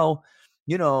about,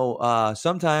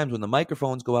 sometimes when the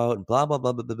microphones go out and blah, blah,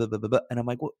 blah, blah, blah, blah, blah, blah. And I'm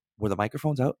like, what, were the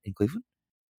microphones out in Cleveland?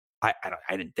 I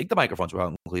didn't think the microphones were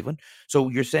out in Cleveland. So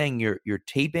you're saying you're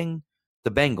taping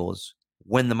the Bengals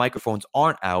when the microphones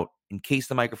aren't out, in case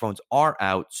the microphones are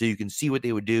out, so you can see what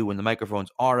they would do when the microphones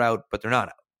are out, but they're not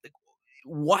out. Like,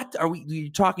 what are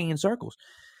you're talking in circles?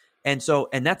 And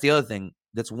that's the other thing.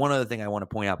 That's one other thing I want to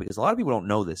point out, because a lot of people don't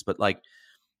know this, but like,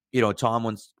 Tom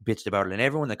once bitched about it, and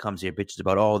everyone that comes here bitches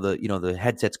about all the, the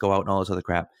headsets go out and all this other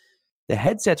crap. The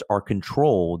headsets are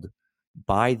controlled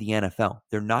by the NFL.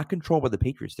 They're not controlled by the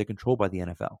Patriots. They're controlled by the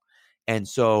NFL. And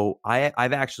so I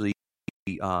actually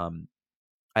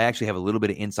have a little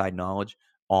bit of inside knowledge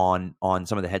on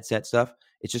some of the headset stuff.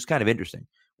 It's just kind of interesting.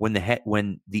 When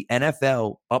the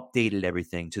NFL updated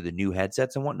everything to the new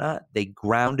headsets and whatnot, they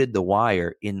grounded the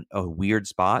wire in a weird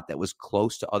spot that was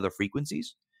close to other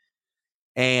frequencies.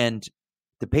 And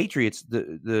the Patriots,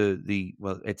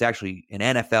 it's actually an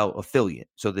NFL affiliate.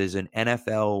 So there's an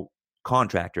NFL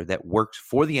contractor that works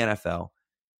for the NFL,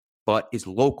 but is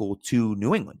local to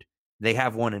New England. They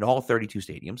have one in all 32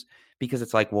 stadiums, because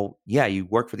it's like, well, yeah, you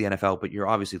work for the NFL, but you're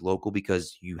obviously local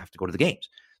because you have to go to the games.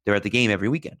 They're at the game every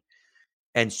weekend.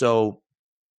 And so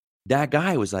that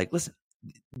guy was like, listen,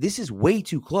 this is way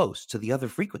too close to the other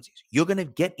frequencies. You're going to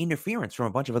get interference from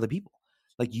a bunch of other people.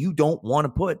 Like, you don't want to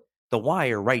put the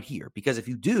wire right here, because if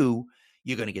you do,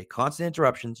 you're going to get constant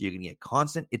interruptions. You're going to get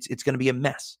constant. It's going to be a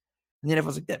mess. And then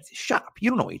everyone's like, shut up. You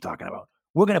don't know what you're talking about.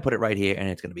 We're going to put it right here and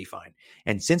it's going to be fine.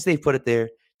 And since they've put it there,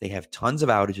 they have tons of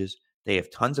outages. They have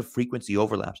tons of frequency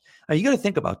overlaps. Now, you got to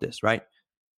think about this, right?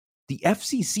 the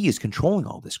FCC is controlling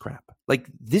all this crap. Like,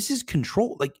 this is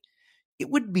control. Like, it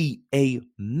would be a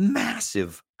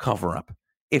massive cover-up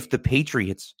if the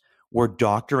Patriots were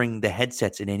doctoring the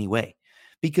headsets in any way,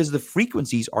 because the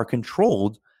frequencies are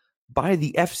controlled by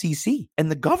the FCC and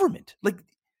the government. Like,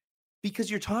 because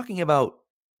you're talking about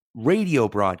radio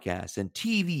broadcasts and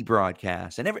TV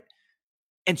broadcasts and every,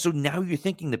 and so now you're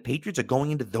thinking the Patriots are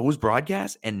going into those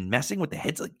broadcasts and messing with the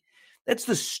heads. Like, that's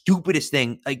the stupidest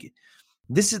thing. Like,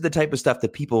 this is the type of stuff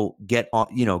that people get on,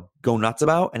 go nuts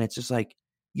about. And it's just like,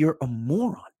 you're a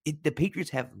moron. The Patriots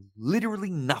have literally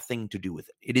nothing to do with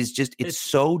it. It is just, it's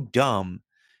so dumb.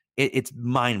 It's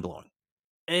mind blowing.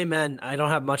 Amen. I don't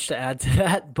have much to add to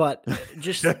that, but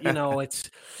just,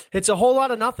 it's a whole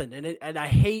lot of nothing. And I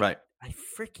hate, right. I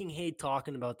freaking hate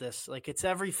talking about this. Like, it's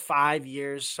every 5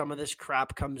 years, some of this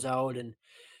crap comes out and,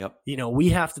 yep. We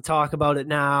have to talk about it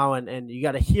now and you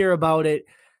got to hear about it.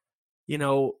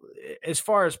 As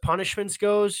far as punishments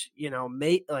goes,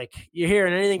 like, you're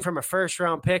hearing anything from a first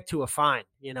round pick to a fine,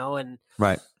 and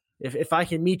right. If I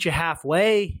can meet you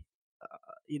halfway,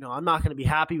 I'm not going to be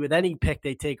happy with any pick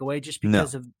they take away just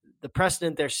because of the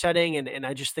precedent they're setting. And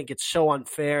I just think it's so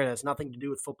unfair. It has nothing to do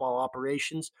with football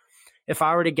operations. If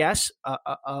I were to guess,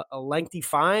 a lengthy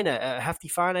fine, a hefty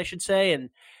fine, I should say, and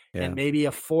maybe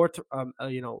a fourth,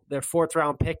 their fourth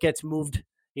round pick gets moved,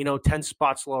 10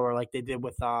 spots lower, like they did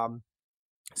with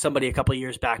somebody a couple of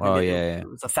years back. It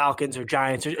was the Falcons or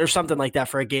Giants or something like that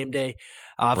for a game day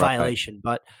violation.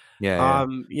 But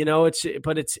it's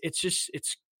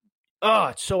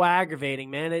so aggravating,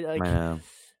 man.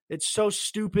 It's so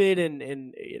stupid,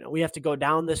 and we have to go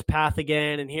down this path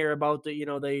again and hear about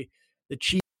the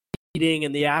cheating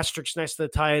and the asterisk next to the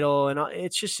title, and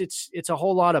it's a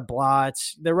whole lot of blah.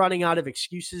 They're running out of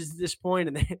excuses at this point,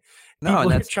 and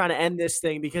people are trying to end this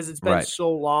thing because it's been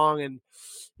so long, and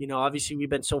obviously we've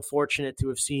been so fortunate to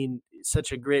have seen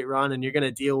such a great run, and you're going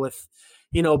to deal with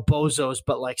bozos,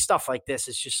 but like stuff like this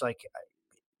is just like,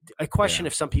 I question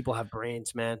if some people have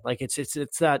brains, man. Like it's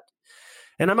that,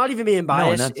 and I'm not even being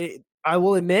biased. I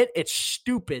will admit it's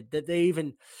stupid that they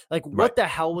even what the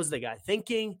hell was the guy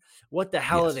thinking? What the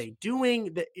hell are they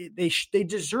doing? They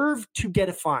deserve to get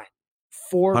a fine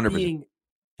for 100%. Being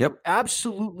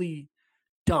absolutely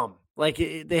dumb. Like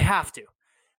they have to.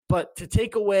 But to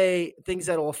take away things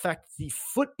that will affect the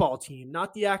football team,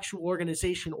 not the actual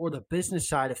organization or the business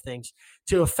side of things,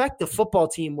 to affect the football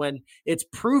team when it's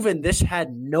proven this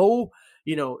had no,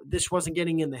 this wasn't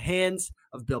getting in the hands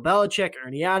of Bill Belichick,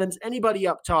 Ernie Adams, anybody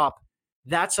up top,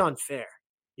 that's unfair.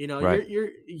 You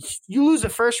lose a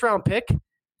first round pick.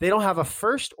 They don't have a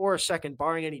first or a second,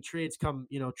 barring any trades come,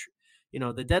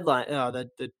 the deadline,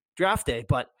 the draft day.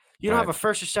 But you don't have a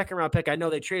first or second round pick. I know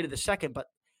they traded the second, but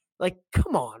like,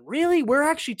 come on, really? We're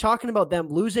actually talking about them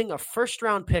losing a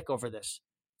first-round pick over this.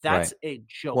 That's a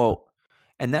joke. Well,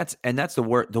 and that's the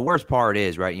worst part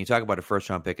is, right? And you talk about a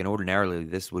first-round pick, and ordinarily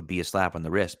this would be a slap on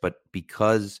the wrist, but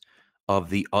because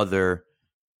of the other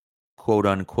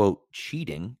quote-unquote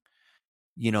cheating,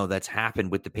 that's happened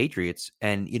with the Patriots,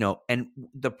 and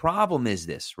the problem is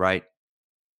this, right?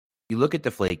 You look at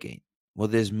Deflategate. Well,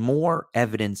 there's more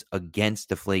evidence against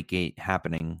Deflategate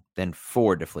happening than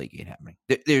for Deflategate happening.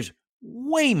 There's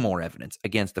way more evidence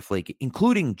against Deflategate,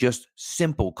 including just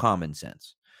simple common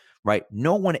sense, right?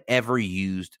 No one ever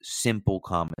used simple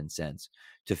common sense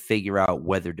to figure out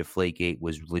whether Deflategate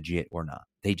was legit or not.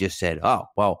 They just said, oh,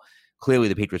 well, clearly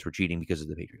the Patriots were cheating because of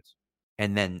the Patriots.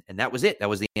 And that was it. That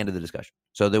was the end of the discussion.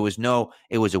 So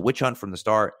it was a witch hunt from the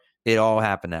start. It all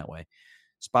happened that way.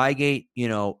 SpyGate,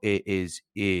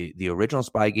 the original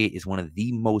SpyGate is one of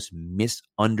the most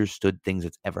misunderstood things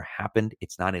that's ever happened.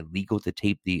 It's not illegal to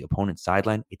tape the opponent's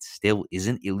sideline. It still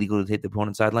isn't illegal to tape the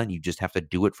opponent's sideline. You just have to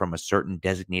do it from a certain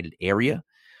designated area.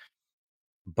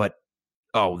 But,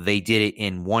 they did it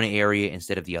in one area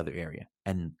instead of the other area.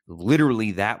 And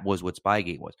literally that was what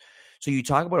SpyGate was. So you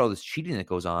talk about all this cheating that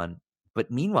goes on,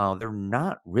 but meanwhile, they're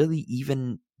not really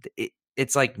even,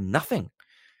 it's like nothing.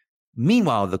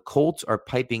 Meanwhile, the Colts are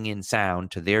piping in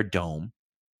sound to their dome,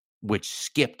 which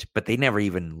skipped, but they never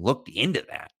even looked into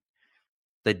that.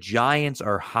 The Giants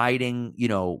are hiding,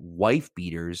 wife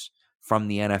beaters from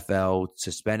the NFL,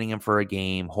 suspending them for a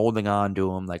game, holding on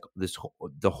to them, like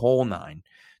the whole nine.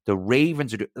 The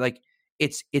Ravens are like,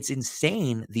 it's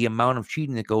insane the amount of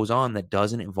cheating that goes on that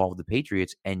doesn't involve the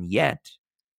Patriots, and yet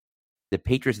the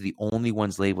Patriots are the only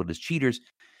ones labeled as cheaters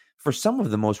for some of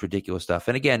the most ridiculous stuff.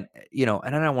 And again, and I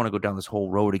don't want to go down this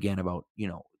whole road again about,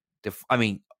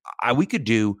 we could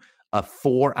do a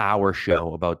 4-hour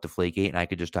show about Deflategate, and I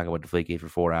could just talk about Deflategate for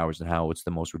 4 hours and how it's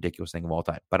the most ridiculous thing of all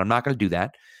time. But I'm not going to do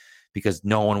that because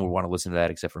no one would want to listen to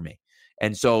that except for me.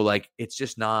 And so, like, it's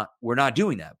just we're not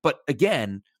doing that. But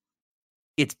again,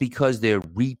 it's because they're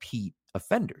repeat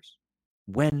offenders.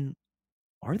 When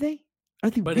are they? Are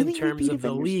they But really in terms repeat of the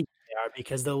offenders? league, they are,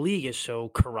 because the league is so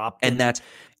corrupt. And that's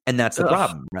the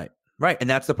problem, right? Right, and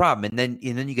that's the problem. And then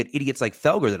you get idiots like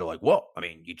Felger that are like, "Well, I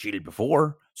mean, you cheated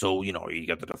before, so you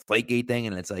got the Deflategate thing,"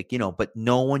 and it's like, but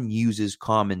no one uses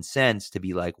common sense to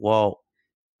be like, "Well,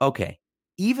 okay,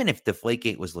 even if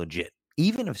Deflategate was legit,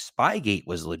 even if SpyGate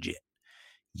was legit,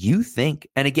 you think?"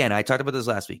 And again, I talked about this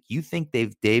last week. You think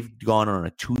they've gone on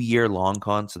a 2-year long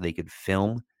con so they could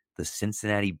film the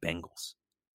Cincinnati Bengals?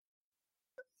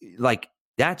 Like,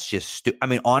 that's just I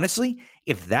mean, honestly,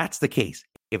 if that's the case,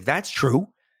 if that's true,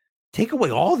 take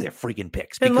away all their freaking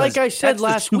picks. And like I said that's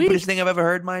last the stupidest week, thing I've ever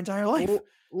heard in my entire life.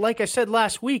 Like I said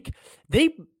last week, they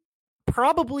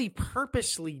probably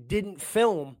purposely didn't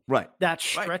film that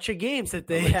stretch of games that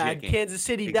they had Kansas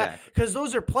City, because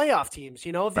those are playoff teams.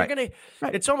 If they're gonna,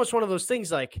 it's almost one of those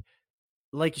things like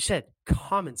you said,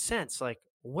 common sense. Like,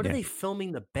 what are they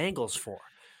filming the Bengals for?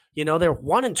 They're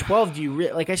 1-12. Do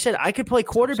you like I said, I could play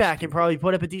quarterback and probably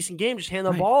put up a decent game, just hand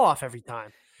the ball off every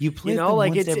time. You play,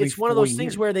 like it's one of those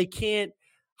things where they can't.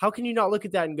 How can you not look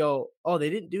at that and go, "Oh,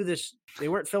 they didn't do this. They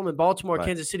weren't filming Baltimore,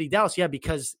 Kansas City, Dallas." Yeah,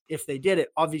 because if they did, it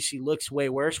obviously looks way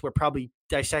worse. We're probably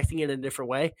dissecting it in a different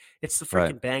way. It's the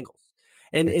freaking Bengals,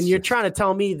 and you're trying to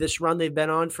tell me this run they've been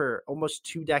on for almost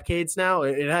 2 decades now.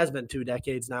 It has been 2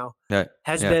 decades now.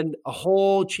 Has been a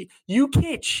whole cheat. You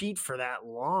can't cheat for that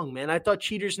long, man. I thought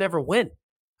cheaters never win.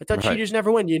 Cheaters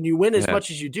never win. You win as much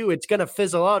as you do. It's going to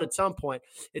fizzle out at some point.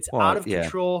 It's out of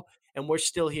control, and we're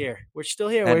still here. We're still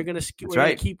here. And we're going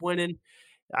to keep winning.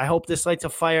 I hope this lights a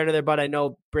fire under their butt. I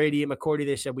know Brady and McCourty,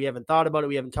 they said we haven't thought about it.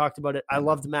 We haven't talked about it. I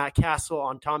loved Matt Castle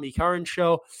on Tommy Curran's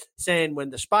show saying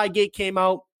when the SpyGate came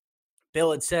out,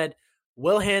 Bill had said,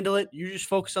 "We'll handle it. You just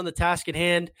focus on the task at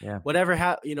hand. Whatever,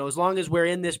 as long as we're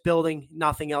in this building,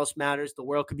 nothing else matters. The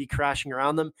world could be crashing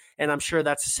around them." And I'm sure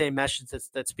that's the same message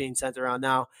that's being sent around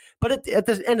now. But at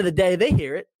the end of the day, they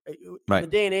hear it. In the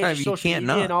day and age of social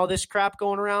media and all this crap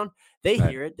going around, they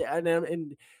hear it.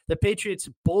 And the Patriots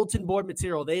bulletin board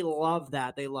material, they love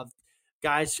that. They love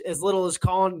guys as little as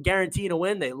calling, guaranteeing a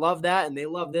win. They love that, and they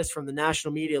love this from the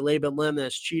national media, labeling them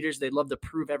as cheaters. They love to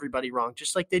prove everybody wrong,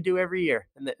 just like they do every year.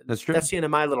 And that's true. That's the end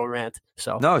of my little rant.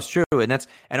 So no, it's true, and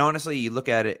honestly, you look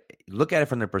at it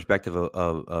from the perspective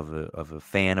of a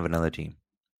fan of another team.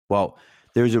 Well,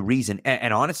 there's a reason,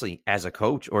 and honestly, as a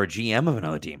coach or a GM of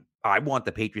another team, I want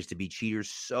the Patriots to be cheaters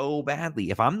so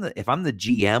badly. If I'm the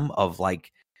GM of,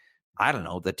 like, I don't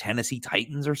know, the Tennessee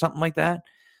Titans or something like that.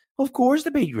 Of course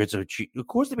the Patriots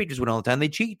win all the time. They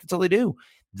cheat. That's all they do.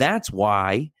 That's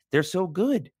why they're so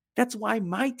good. That's why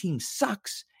my team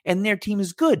sucks and their team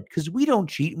is good, because we don't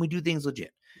cheat and we do things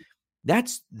legit.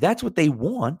 That's what they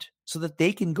want, so that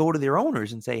they can go to their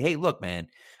owners and say, "Hey, look, man,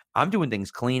 I'm doing things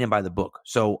clean and by the book.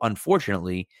 So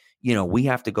unfortunately, we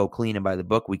have to go clean and by the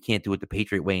book. We can't do it the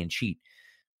Patriot way and cheat."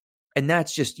 And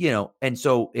that's just, and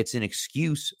so it's an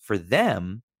excuse for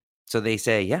them. So they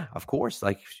say, yeah, of course.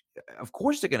 Like, of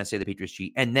course they're going to say the Patriots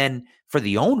cheat. And then for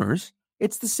the owners,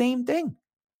 it's the same thing.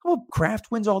 Oh, Kraft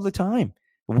wins all the time.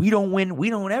 We don't win. We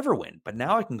don't ever win. But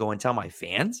now I can go and tell my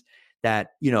fans that,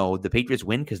 the Patriots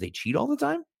win because they cheat all the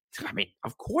time. I mean,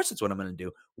 of course that's what I'm going to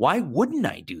do. Why wouldn't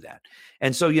I do that?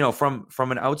 And so, from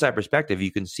an outside perspective,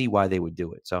 you can see why they would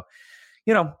do it. So,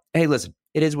 hey, listen,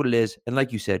 it is what it is. And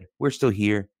like you said, we're still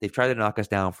here. They've tried to knock us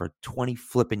down for 20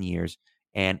 flipping years.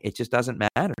 And it just doesn't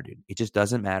matter, dude. It just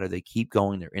doesn't matter. They keep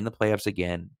going. They're in the playoffs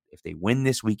again. If they win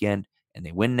this weekend and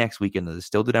they win next weekend, they're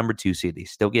still the number 2 seed. They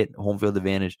still get home field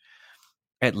advantage,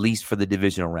 at least for the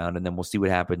divisional round. And then we'll see what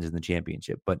happens in the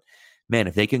championship. But, man,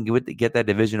 if they can get that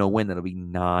divisional win, that'll be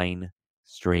 9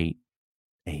 straight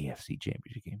AFC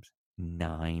championship games.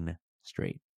 9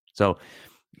 straight. So,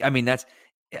 I mean, that's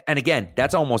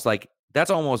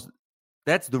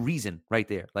the reason right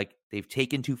there. Like, they've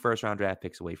taken 2 first-round draft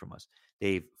picks away from us.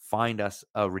 They've fined us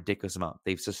a ridiculous amount.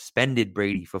 They've suspended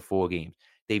Brady for 4 games.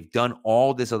 They've done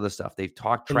all this other stuff. They've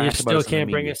talked trash about us. And you still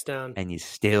can't bring us down. And you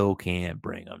still can't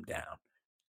bring them down.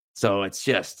 So it's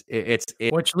just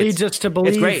which leads us to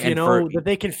believe, that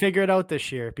they can figure it out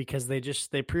this year, because they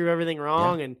prove everything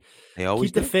wrong, and they always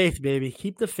keep the faith, baby.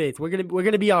 Keep the faith. We're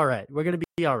gonna be all right. We're gonna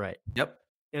be all right. Yep.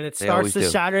 And it starts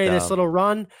this Saturday, this little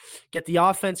run. Get the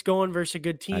offense going versus a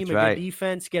good team, good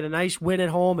defense. Get a nice win at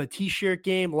home, a T-shirt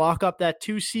game. Lock up that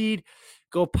 2 seed.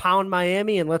 Go pound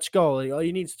Miami, and let's go. All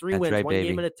you need is 3 wins. One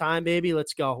game at a time, baby.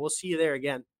 Let's go. We'll see you there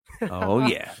again. Oh,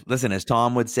 yeah. Listen, as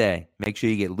Tom would say, make sure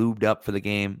you get lubed up for the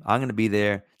game. I'm going to be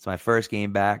there. It's my first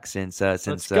game back since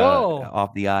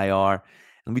off the IR.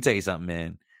 Let me tell you something,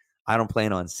 man. I don't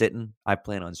plan on sitting. I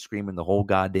plan on screaming the whole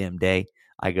goddamn day.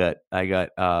 I got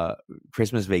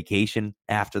Christmas vacation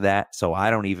after that, so I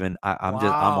don't even. I'm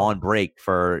on break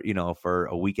for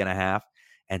a week and a half,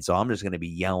 and so I'm just going to be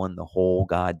yelling the whole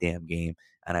goddamn game.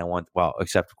 And I want, well,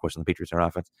 except of course when the Patriots are on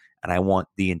offense, and I want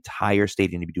the entire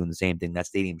stadium to be doing the same thing. That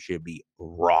stadium should be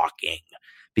rocking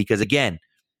because again,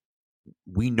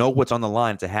 we know what's on the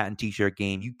line. It's a hat and t-shirt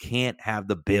game. You can't have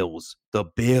the Bills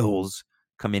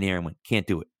come in here and win. Can't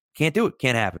do it. Can't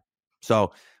happen.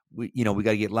 So we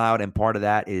got to get loud, and part of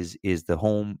that is the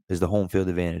home field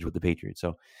advantage with the Patriots.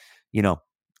 So,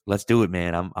 let's do it,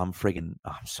 man. I'm so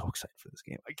excited for this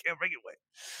game. I can't freaking wait.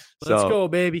 Let's go,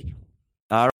 baby.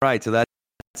 All right. So that's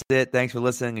it. Thanks for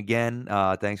listening again.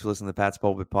 Thanks for listening to the Pat's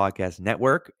Pulpit Podcast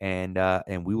Network, and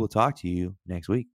we will talk to you next week.